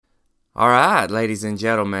All right, ladies and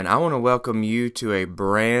gentlemen, I want to welcome you to a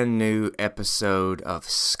brand new episode of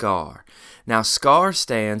SCAR. Now, SCAR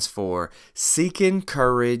stands for Seeking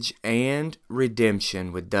Courage and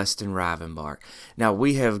Redemption with Dustin Rivenbark. Now,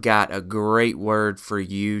 we have got a great word for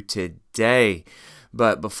you today.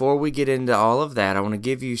 But before we get into all of that, I want to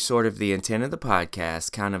give you sort of the intent of the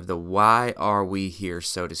podcast, kind of the why are we here,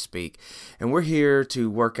 so to speak. And we're here to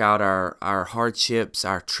work out our hardships,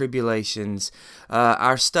 our tribulations,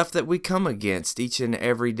 our stuff that we come against each and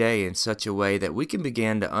every day in such a way that we can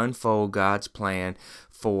begin to unfold God's plan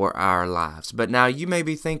for our lives. But now you may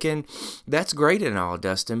be thinking, that's great and all,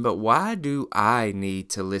 Dustin, but why do I need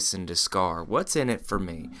to listen to SCAR? What's in it for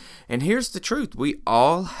me? And here's the truth. We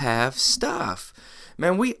all have stuff.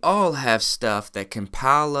 Man, we all have stuff that can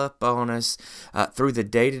pile up on us through the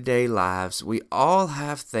day-to-day lives. We all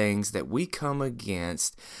have things that we come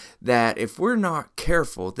against that if we're not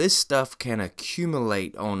careful, this stuff can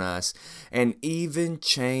accumulate on us and even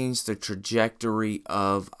change the trajectory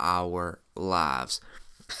of our lives.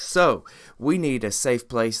 So we need a safe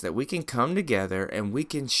place that we can come together and we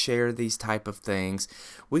can share these type of things.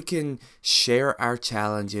 We can share our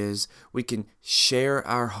challenges. We can share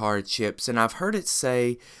our hardships. And I've heard it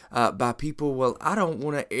say by people, well, I don't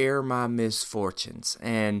want to air my misfortunes.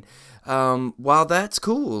 And while that's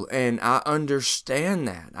cool and I understand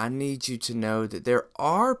that, I need you to know that there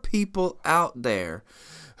are people out there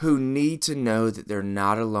who need to know that they're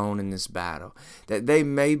not alone in this battle, that they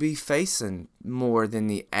may be facing more than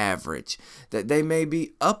the average, that they may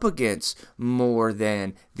be up against more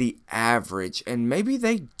than the average, and maybe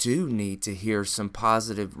they do need to hear some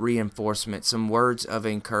positive reinforcement, some words of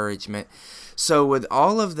encouragement. So with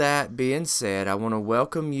all of that being said, I want to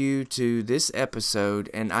welcome you to this episode,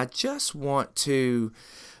 and I just want to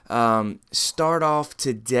start off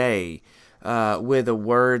today with a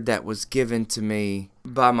word that was given to me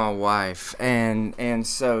by my wife. And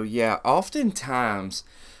so, yeah, oftentimes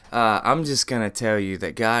I'm just going to tell you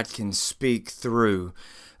that God can speak through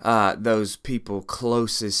those people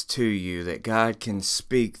closest to you, that God can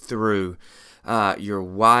speak through your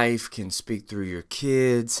wife, can speak through your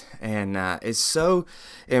kids. And it's so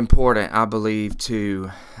important, I believe, to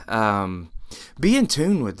be in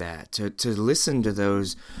tune with that, to listen to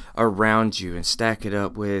those around you and stack it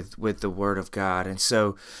up with the Word of God. And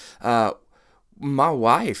so my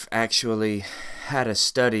wife actually had a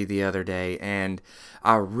study the other day, and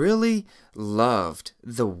I really loved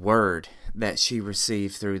the word that she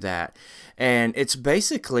received through that. And it's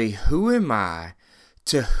basically, who am I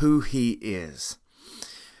to who He is?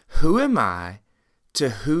 Who am I to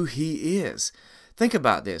who He is? Think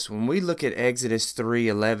about this. When we look at Exodus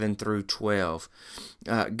 3:11 through 12,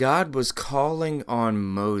 God was calling on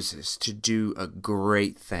Moses to do a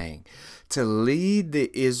great thing, to lead the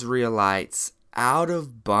Israelites out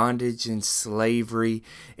of bondage and slavery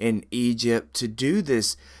in Egypt, to do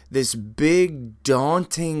this big,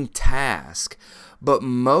 daunting task. But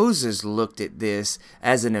Moses looked at this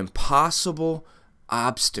as an impossible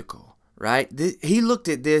obstacle. Right? He looked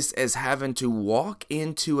at this as having to walk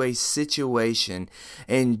into a situation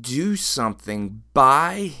and do something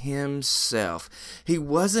by himself. He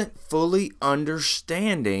wasn't fully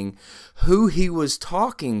understanding who he was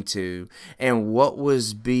talking to and what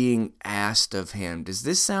was being asked of him. Does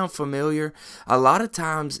this sound familiar? A lot of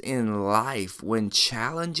times in life, when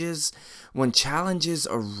challenges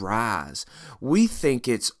arise, we think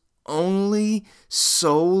it's only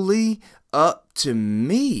solely up to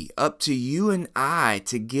me, up to you and I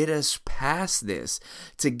to get us past this,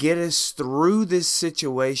 to get us through this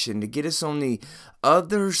situation, to get us on the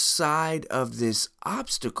other side of this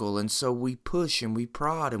obstacle. And so we push and we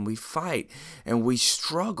prod and we fight and we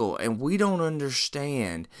struggle, and we don't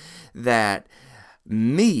understand that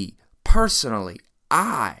me personally,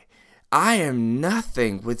 I am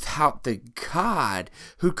nothing without the God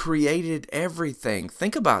who created everything.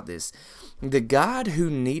 Think about this. The God who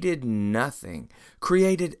needed nothing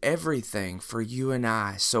created everything for you and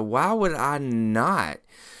I. So why would I not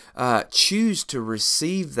choose to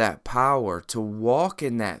receive that power, to walk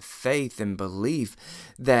in that faith and belief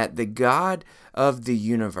that the God of the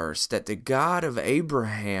universe, that the God of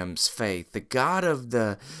Abraham's faith, the God of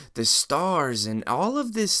the stars and all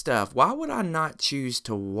of this stuff, why would I not choose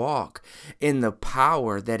to walk in the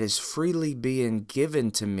power that is freely being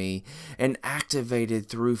given to me and activated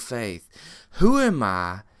through faith? Who am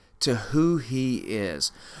I to who He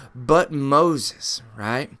is? But Moses,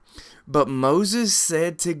 right? But Moses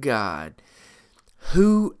said to God,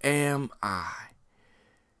 "Who am I?"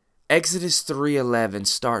 Exodus 3:11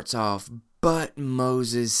 starts off, "But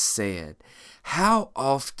Moses said." How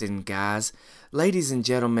often, guys, ladies and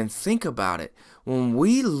gentlemen, think about it. when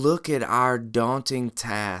we look at our daunting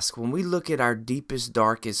task, when we look at our deepest,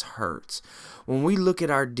 darkest hurts, when we look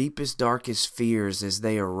at our deepest, darkest fears as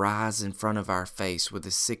they arise in front of our face with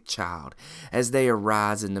a sick child, as they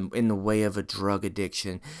arise in the way of a drug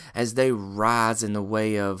addiction, as they rise in the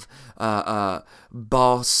way of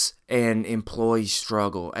boss and employee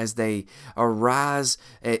struggle, as they arise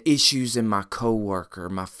at issues in my coworker,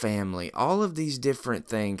 my family, all of these different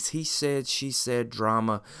things, he said, she said,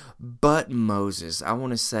 drama, but Moses, I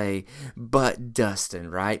want to say, but Dustin,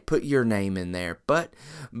 right? Put your name in there, but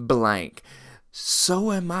blank.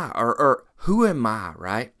 So am I, or who am I,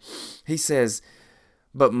 right? He says,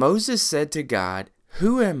 but Moses said to God,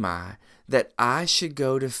 who am I that I should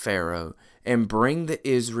go to Pharaoh and bring the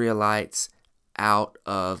Israelites out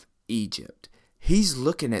of Egypt? He's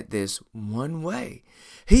looking at this one way.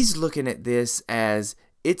 He's looking at this as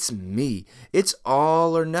it's me. It's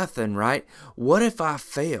all or nothing, right? What if I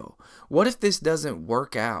fail? What if this doesn't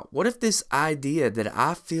work out? What if this idea that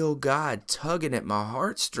I feel God tugging at my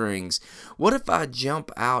heartstrings, what if I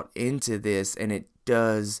jump out into this and it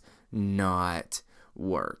does not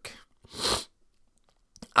work?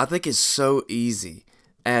 I think it's so easy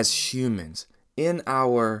as humans in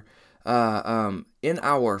our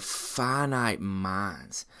finite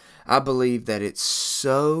minds. I believe that it's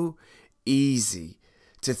so easy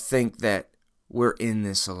to think that we're in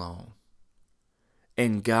this alone.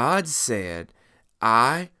 And God said,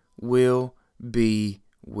 I will be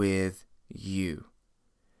with you.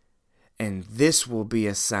 And this will be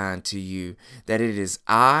a sign to you that it is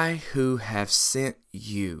I who have sent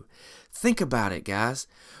you. Think about it, guys.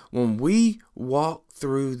 When we walk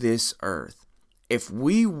through this earth, if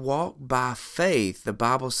we walk by faith, the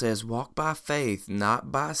Bible says walk by faith,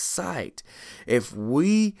 not by sight. If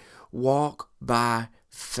we walk by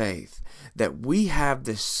faith, that we have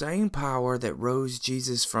the same power that rose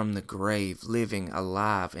Jesus from the grave living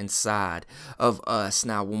alive inside of us.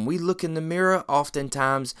 Now, when we look in the mirror,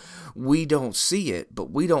 oftentimes we don't see it,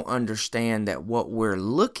 but we don't understand that what we're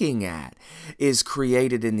looking at is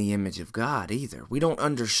created in the image of God either. We don't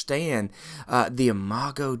understand the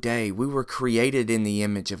Imago Dei. We were created in the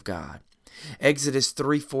image of God. Exodus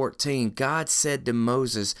 3:14, God said to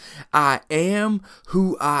Moses, I am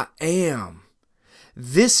who I am.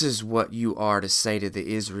 This is what you are to say to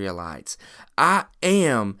the Israelites. I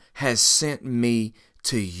am has sent me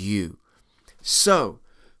to you. So,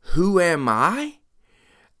 who am I?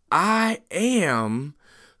 I am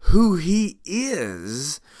who he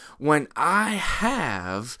is when I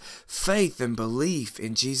have faith and belief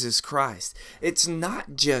in Jesus Christ. It's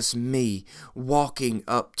not just me walking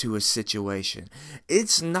up to a situation.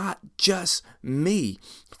 It's not just me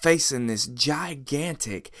facing this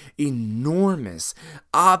gigantic, enormous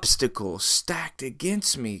obstacle stacked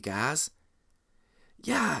against me, guys.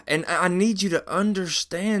 Yeah, and I need you to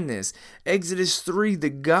understand this. Exodus 3, the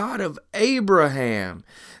God of Abraham,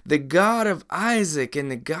 the God of Isaac, and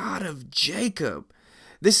the God of Jacob.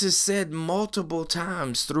 This is said multiple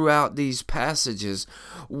times throughout these passages.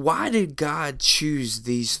 Why did God choose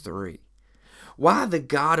these three? Why the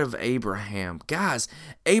God of Abraham? Guys,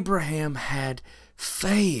 Abraham had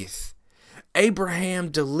faith. Abraham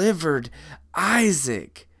delivered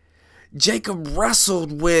Isaac. Jacob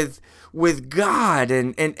wrestled with God,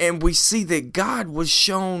 and we see that God was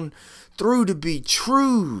shown through to be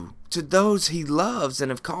true to those he loves and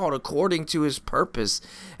have called according to his purpose.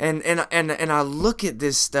 And I look at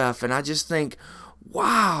this stuff and I just think,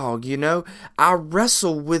 wow, I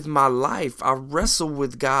wrestle with my life. I wrestle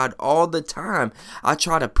with God all the time. I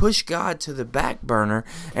try to push God to the back burner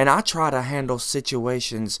and I try to handle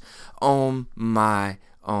situations on my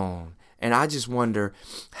own. And I just wonder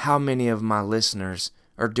how many of my listeners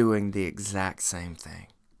are doing the exact same thing.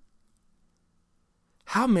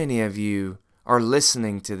 How many of you are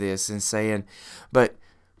listening to this and saying, but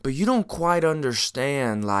you don't quite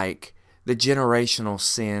understand, like, the generational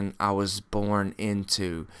sin I was born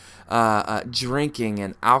into. Drinking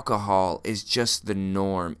and alcohol is just the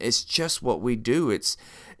norm. It's just what we do. It's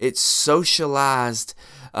socialized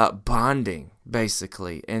bonding,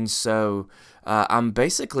 basically. And so I'm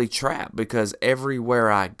basically trapped because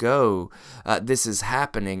everywhere I go, this is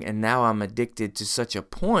happening. And now I'm addicted to such a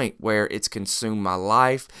point where it's consumed my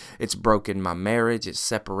life. It's broken my marriage. It's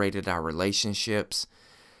separated our relationships.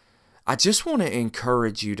 I just want to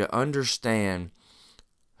encourage you to understand,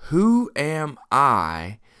 who am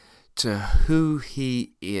I to who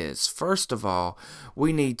he is? First of all,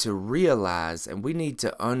 we need to realize and we need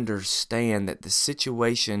to understand that the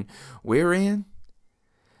situation we're in,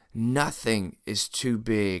 nothing is too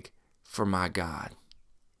big for my God.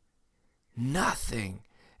 Nothing.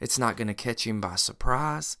 It's not going to catch him by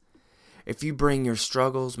surprise. if you bring your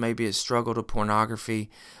struggles, maybe it's struggle to pornography,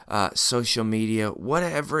 social media,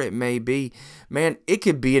 whatever it may be, man, it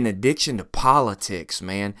could be an addiction to politics,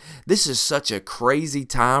 man. This is such a crazy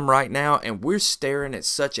time right now, and we're staring at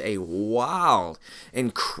such a wild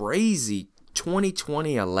and crazy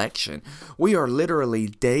 2020 election. We are literally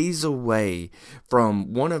days away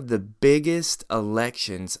from one of the biggest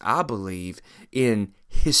elections, I believe, in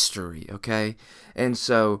history, okay? And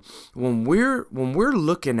so when we're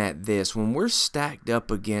looking at this, when we're stacked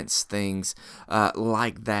up against things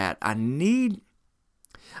like that, I need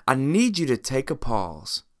you to take a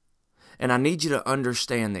pause. And I need you to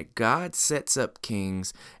understand that God sets up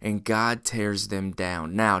kings and God tears them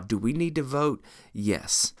down. Now, do we need to vote?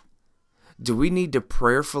 Yes. Do we need to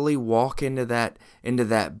prayerfully walk into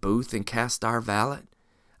that booth and cast our ballot?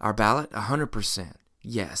 100%.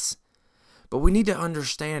 Yes. But we need to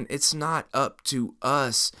understand it's not up to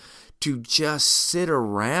us to just sit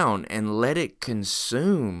around and let it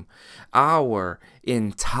consume our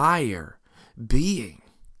entire being.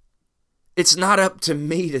 It's not up to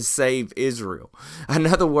me to save Israel. In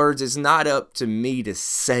other words, it's not up to me to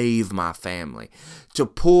save my family, to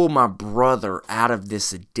pull my brother out of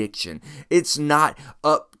this addiction. It's not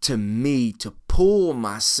up to me to pull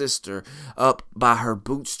my sister up by her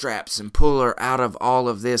bootstraps and pull her out of all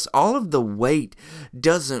of this. All of the weight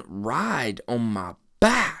doesn't ride on my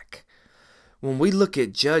back. When we look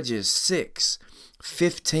at Judges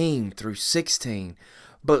 6:15 through 16,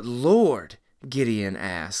 but Lord, Gideon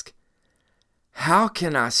asked, how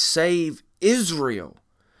can I save Israel?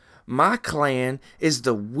 My clan is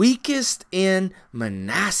the weakest in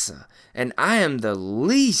Manasseh, and I am the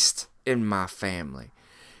least in my family.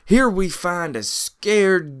 Here we find a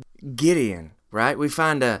scared Gideon, right? We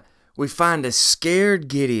find a scared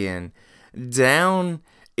Gideon down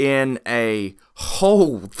in a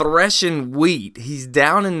hole threshing wheat. He's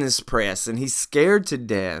down in this press and he's scared to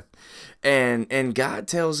death. And God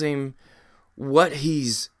tells him what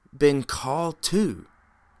he's been called to.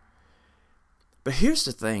 But here's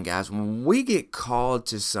the thing, guys. When we get called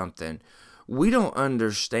to something, we don't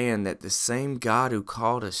understand that the same God who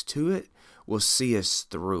called us to it will see us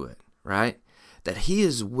through it, right? That he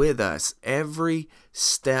is with us every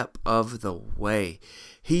step of the way.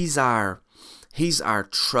 He's our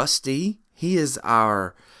trustee. He is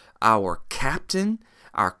our captain,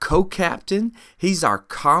 our co-captain. He's our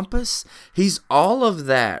compass. He's all of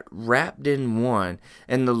that wrapped in one.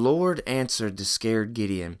 And the Lord answered the scared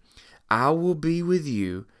Gideon, I will be with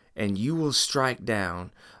you, and you will strike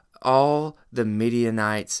down all the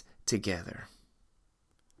Midianites together.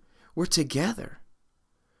 We're together.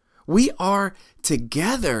 We are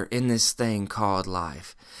together in this thing called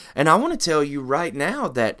life. And I want to tell you right now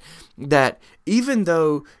that even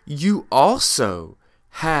though you also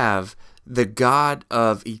have the God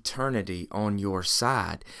of eternity on your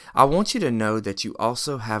side, I want you to know that you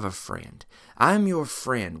also have a friend. I'm your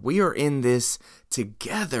friend. We are in this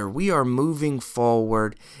together. We are moving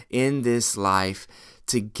forward in this life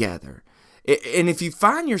together. And if you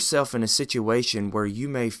find yourself in a situation where you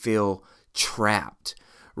may feel trapped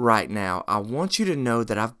right now, I want you to know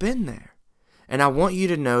that I've been there. And I want you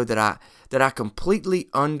to know that I completely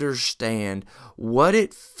understand what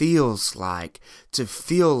it feels like to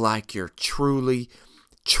feel like you're truly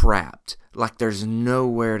trapped, like there's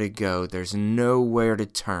nowhere to go, there's nowhere to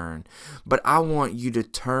turn. But I want you to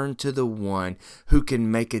turn to the one who can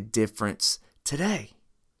make a difference today.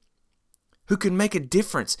 Who can make a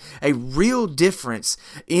difference, a real difference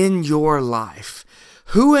in your life.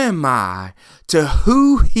 Who am I to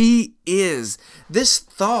who he is? This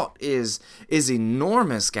thought is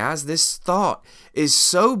enormous, guys. This thought is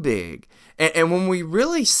so big. And when we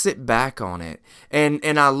really sit back on it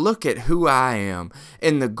and I look at who I am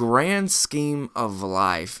in the grand scheme of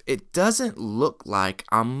life, it doesn't look like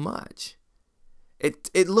I'm much.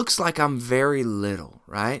 It looks like I'm very little,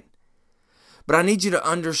 right? But I need you to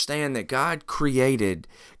understand that God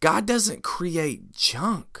doesn't create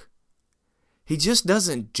junk. He just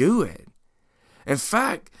doesn't do it. In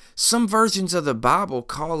fact, some versions of the Bible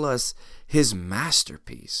call us his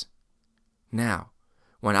masterpiece. Now,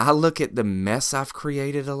 when I look at the mess I've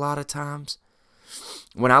created a lot of times,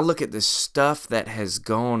 when I look at the stuff that has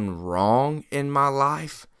gone wrong in my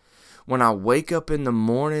life, when I wake up in the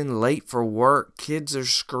morning late for work, kids are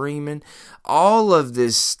screaming, all of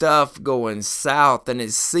this stuff going south, and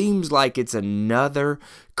it seems like it's another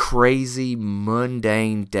crazy,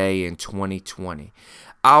 mundane day in 2020.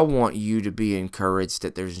 I want you to be encouraged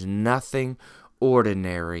that there's nothing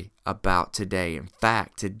ordinary about today. In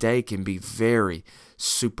fact, today can be very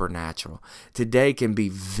supernatural. Today can be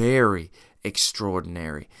very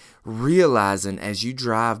extraordinary. Realizing as you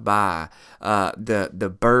drive by,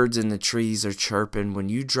 the birds in the trees are chirping. When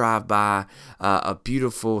you drive by a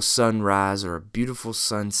beautiful sunrise or a beautiful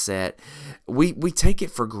sunset, we take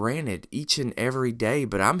it for granted each and every day.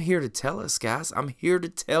 But I'm here to tell us, guys, I'm here to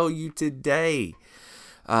tell you today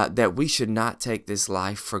that we should not take this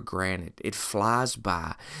life for granted. It flies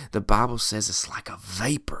by. The Bible says it's like a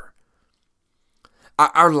vapor.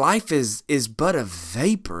 Our life is but a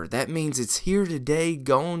vapor. That means it's here today,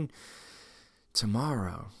 gone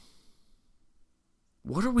tomorrow.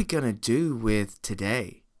 What are we going to do with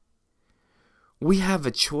today? We have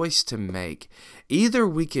a choice to make. Either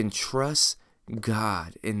we can trust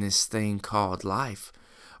God in this thing called life,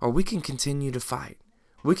 or we can continue to fight.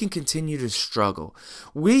 We can continue to struggle.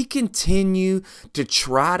 We continue to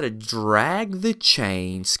try to drag the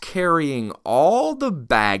chains, carrying all the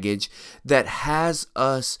baggage that has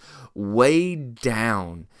us weighed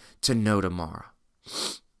down to no tomorrow.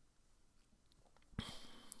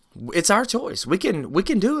 It's our choice. We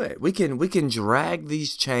can do it. We can drag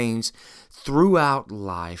these chains throughout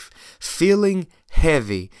life, feeling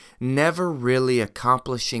heavy, never really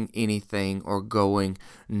accomplishing anything or going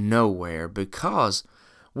nowhere, because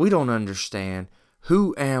we don't understand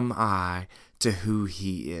who am I to who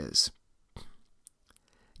He is.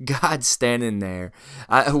 God standing there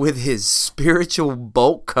with His spiritual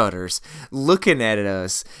bolt cutters looking at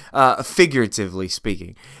us, figuratively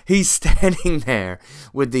speaking. He's standing there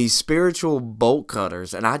with these spiritual bolt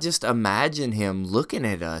cutters, and I just imagine Him looking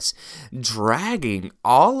at us, dragging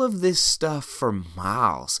all of this stuff for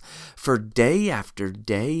miles, for day after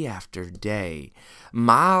day after day,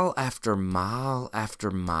 mile after mile after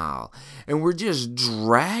mile. And we're just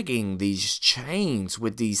dragging these chains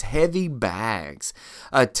with these heavy bags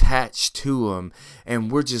attached to them, and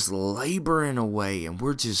we're just laboring away, and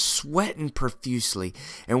we're just sweating profusely,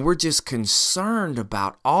 and we're just concerned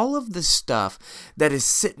about all of the stuff that is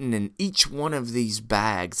sitting in each one of these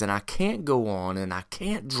bags, and I can't go on, and I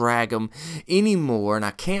can't drag them anymore, and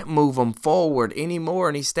I can't move them forward anymore.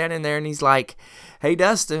 And He's standing there and He's like, "Hey,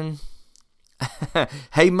 Dustin,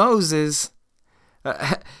 hey, Moses,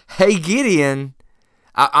 hey, Gideon,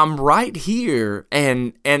 I'm right here,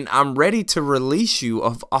 and I'm ready to release you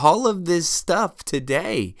of all of this stuff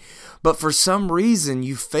today. But for some reason,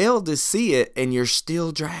 you failed to see it, and you're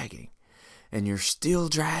still dragging, and you're still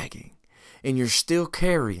dragging, and you're still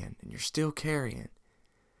carrying, and you're still carrying.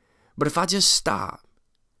 But if I just stop,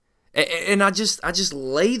 and I just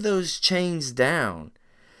lay those chains down,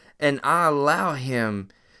 and I allow Him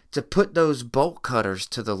to put those bolt cutters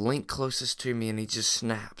to the link closest to me, and He just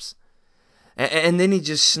snaps. And then He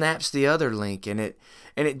just snaps the other link, and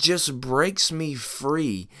it just breaks me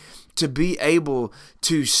free to be able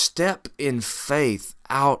to step in faith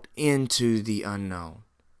out into the unknown.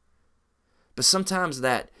 But sometimes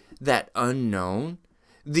that unknown,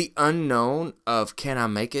 the unknown of, can I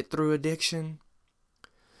make it through addiction?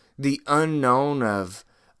 The unknown of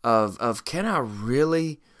can I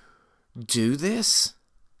really do this?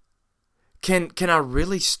 Can I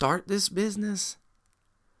really start this business?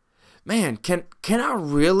 Man, can I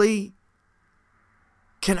really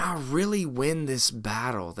win this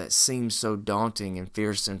battle that seems so daunting and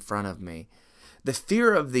fierce in front of me? The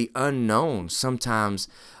fear of the unknown sometimes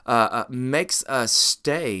makes us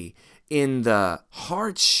stay in the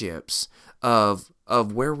hardships of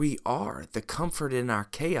where we are, the comfort in our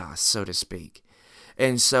chaos, so to speak.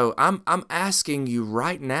 And so I'm asking you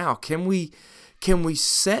right now, can we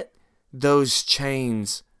set those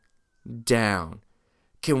chains down?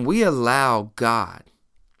 Can we allow God?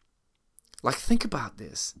 Like, think about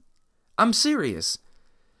this. I'm serious.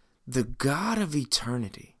 The God of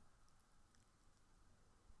eternity.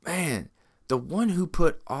 Man, the one who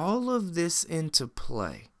put all of this into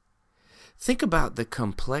play. Think about the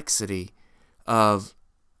complexity of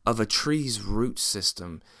a tree's root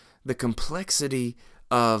system, the complexity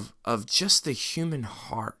of just the human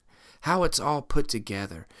heart, how it's all put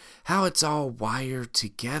together, how it's all wired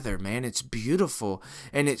together, man. It's beautiful,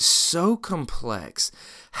 and it's so complex.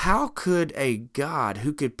 How could a God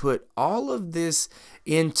who could put all of this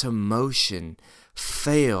into motion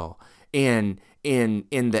fail in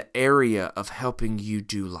the area of helping you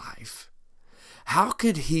do life? How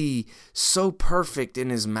could He, so perfect in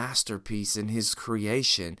His masterpiece, in His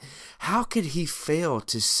creation, how could He fail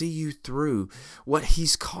to see you through what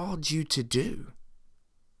He's called you to do?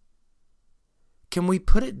 Can we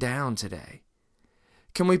put it down today?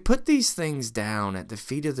 Can we put these things down at the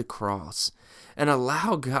feet of the cross and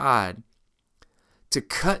allow God to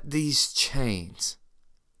cut these chains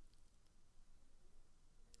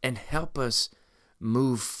and help us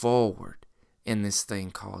move forward in this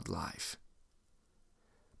thing called life?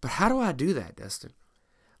 But how do I do that, Dustin?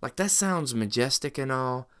 Like, that sounds majestic and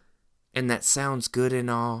all, and that sounds good and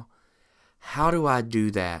all. How do I do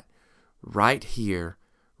that right here,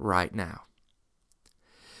 right now?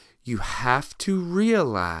 You have to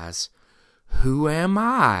realize, who am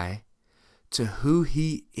I to who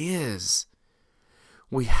He is?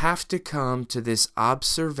 We have to come to this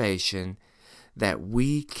observation that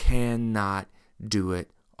we cannot do it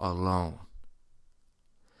alone.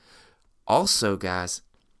 Also, guys,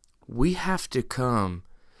 we have to come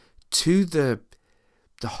to the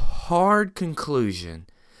hard conclusion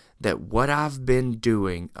that what I've been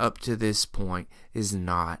doing up to this point is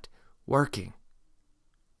not working.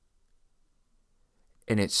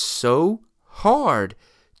 And it's so hard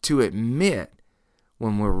to admit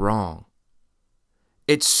when we're wrong.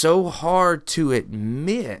 It's so hard to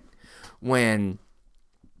admit when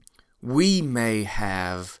we may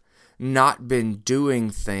have not been doing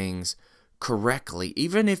things correctly.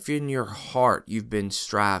 Even if in your heart you've been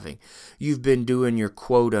striving, you've been doing your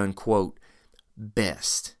quote unquote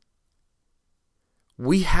best.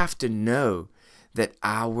 We have to know that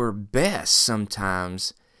our best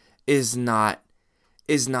sometimes is not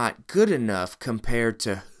good enough compared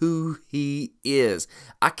to who He is.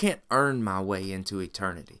 I can't earn my way into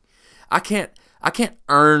eternity. I can't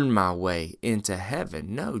earn my way into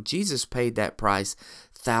heaven. No, Jesus paid that price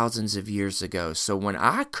thousands of years ago. So when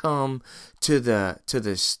I come to the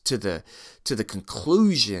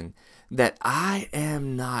conclusion that I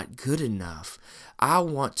am not good enough, I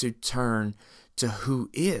want to turn to who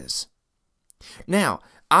is. Now,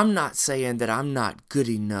 I'm not saying that I'm not good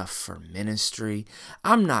enough for ministry.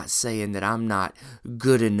 I'm not saying that I'm not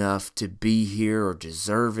good enough to be here or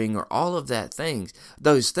deserving or all of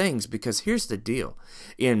those things, because here's the deal.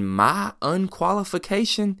 In my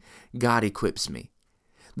unqualification, God equips me.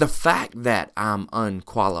 The fact that I'm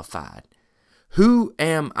unqualified, who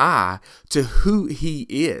am I to who He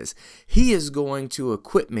is? He is going to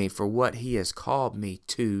equip me for what He has called me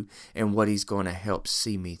to and what He's going to help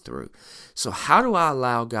see me through. So how do I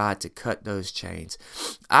allow God to cut those chains?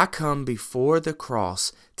 I come before the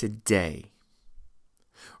cross today.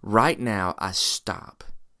 Right now, I stop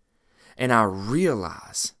and I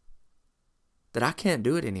realize that I can't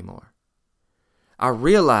do it anymore. I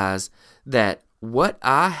realize that what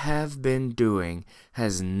I have been doing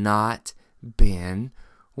has not been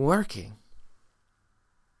working.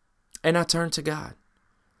 And I turn to God.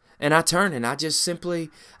 And I turn and I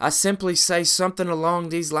simply say something along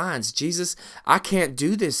these lines. Jesus, I can't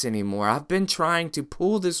do this anymore. I've been trying to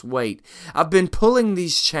pull this weight. I've been pulling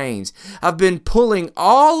these chains. I've been pulling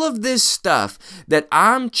all of this stuff that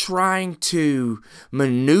I'm trying to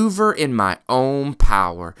maneuver in my own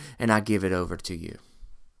power, and I give it over to you.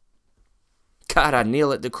 God, I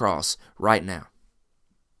kneel at the cross right now.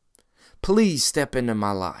 Please step into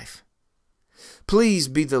my life. Please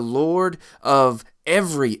be the Lord of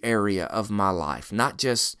every area of my life, not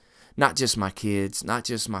just my kids, not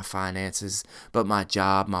just my finances, but my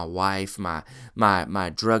job, my wife, my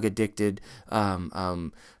drug addicted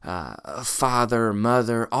father,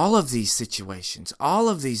 mother, all of these situations, all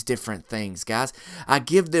of these different things, guys. I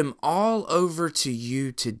give them all over to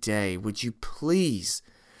you today. Would you please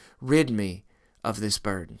rid me of this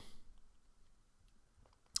burden?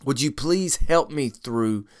 Would you please help me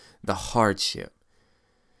through the hardship?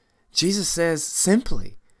 Jesus says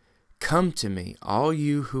simply, come to me, all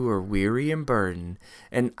you who are weary and burdened,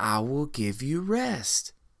 and I will give you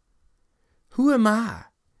rest. Who am I?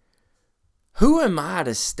 Who am I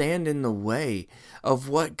to stand in the way of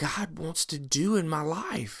what God wants to do in my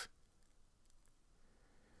life?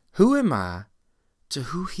 Who am I to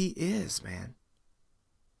who He is, man?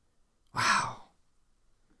 Wow.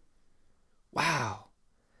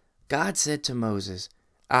 God said to Moses,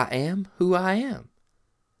 I am who I am.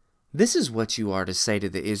 This is what you are to say to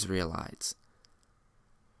the Israelites.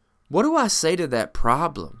 What do I say to that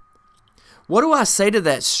problem? What do I say to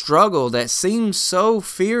that struggle that seems so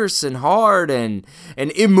fierce and hard and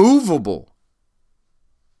immovable?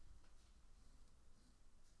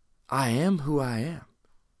 I am who I am.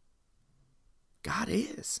 God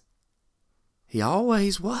is. He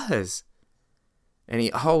always was. And He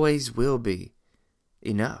always will be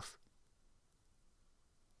enough.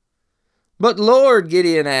 But Lord,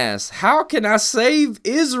 Gideon asked, how can I save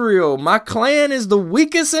Israel? My clan is the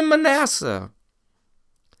weakest in Manasseh.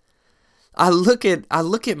 I look at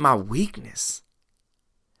my weakness.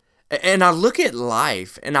 And I look at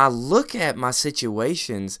life, and I look at my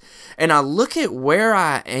situations, and I look at where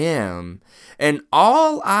I am, and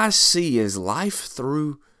all I see is life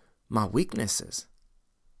through my weaknesses.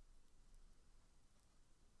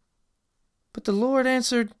 But the Lord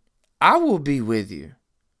answered, I will be with you.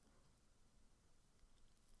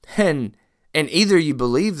 And either you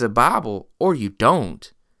believe the Bible or you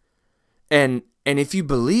don't. And if you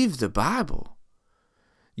believe the Bible,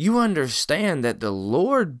 you understand that the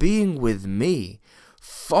Lord being with me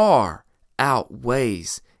far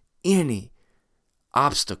outweighs any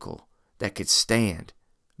obstacle that could stand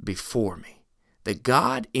before me. The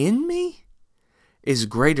God in me is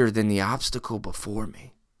greater than the obstacle before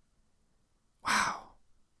me.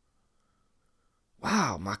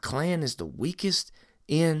 Wow, my clan is the weakest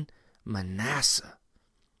in Manasseh.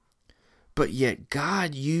 But yet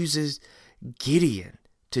God uses Gideon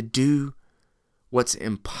to do what's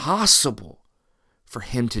impossible for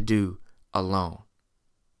him to do alone.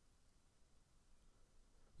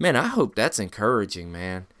 Man, I hope that's encouraging,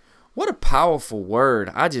 man. What a powerful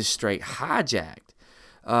word I just straight hijacked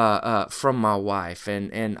from my wife,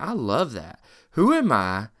 and I love that. Who am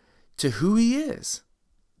I to who he is?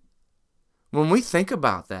 When we think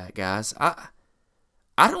about that, guys, I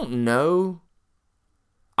don't know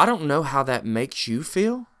how that makes you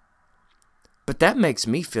feel, but that makes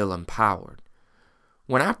me feel empowered.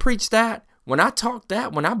 When I preach that, when I talk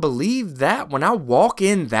that, when I believe that, when I walk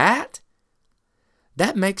in that,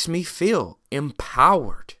 that makes me feel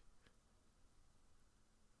empowered.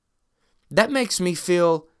 That makes me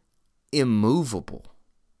feel immovable,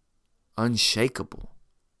 unshakable.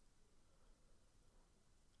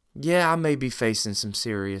 Yeah, I may be facing some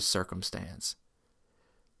serious circumstance.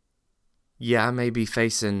 Yeah, I may be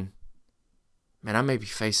facing a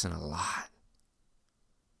lot.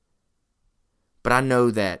 But I know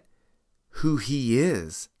that who he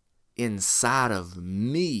is inside of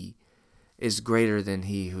me is greater than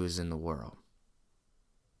he who is in the world.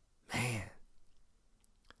 Man.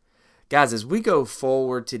 Guys, as we go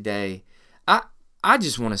forward today, I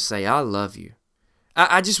just want to say I love you.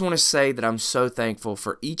 I just want to say that I'm so thankful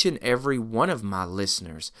for each and every one of my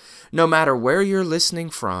listeners. No matter where you're listening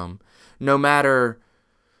from, no matter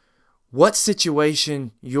what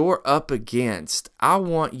situation you're up against, I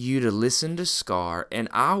want you to listen to Scar, and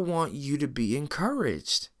I want you to be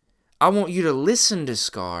encouraged. I want you to listen to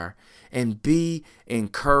Scar and be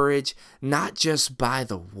encouraged, not just by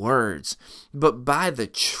the words, but by the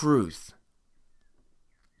truth.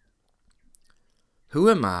 Who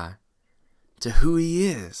am I to who he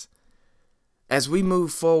is? As we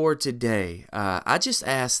move forward today, I just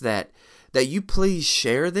ask that you please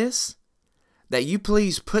share this, that you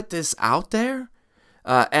please put this out there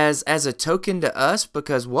as a token to us,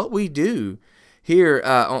 because what we do here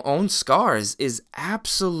on Scars is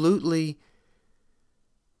absolutely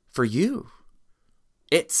for you.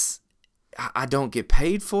 I don't get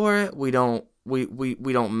paid for it. We don't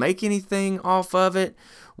make anything off of it.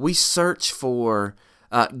 We search for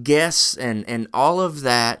guests and all of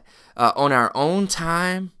that on our own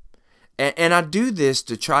time, and I do this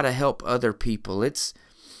to try to help other people. It's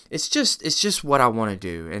just what I want to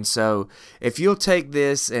do. And so if you'll take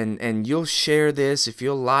this and you'll share this, if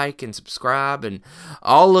you'll like and subscribe and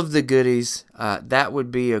all of the goodies, that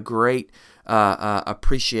would be a great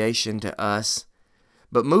appreciation to us.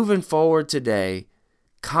 But moving forward today,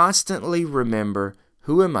 constantly remember,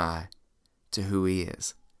 who am I to who he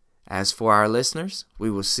is? As for our listeners,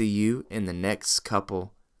 we will see you in the next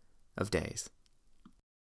couple of days.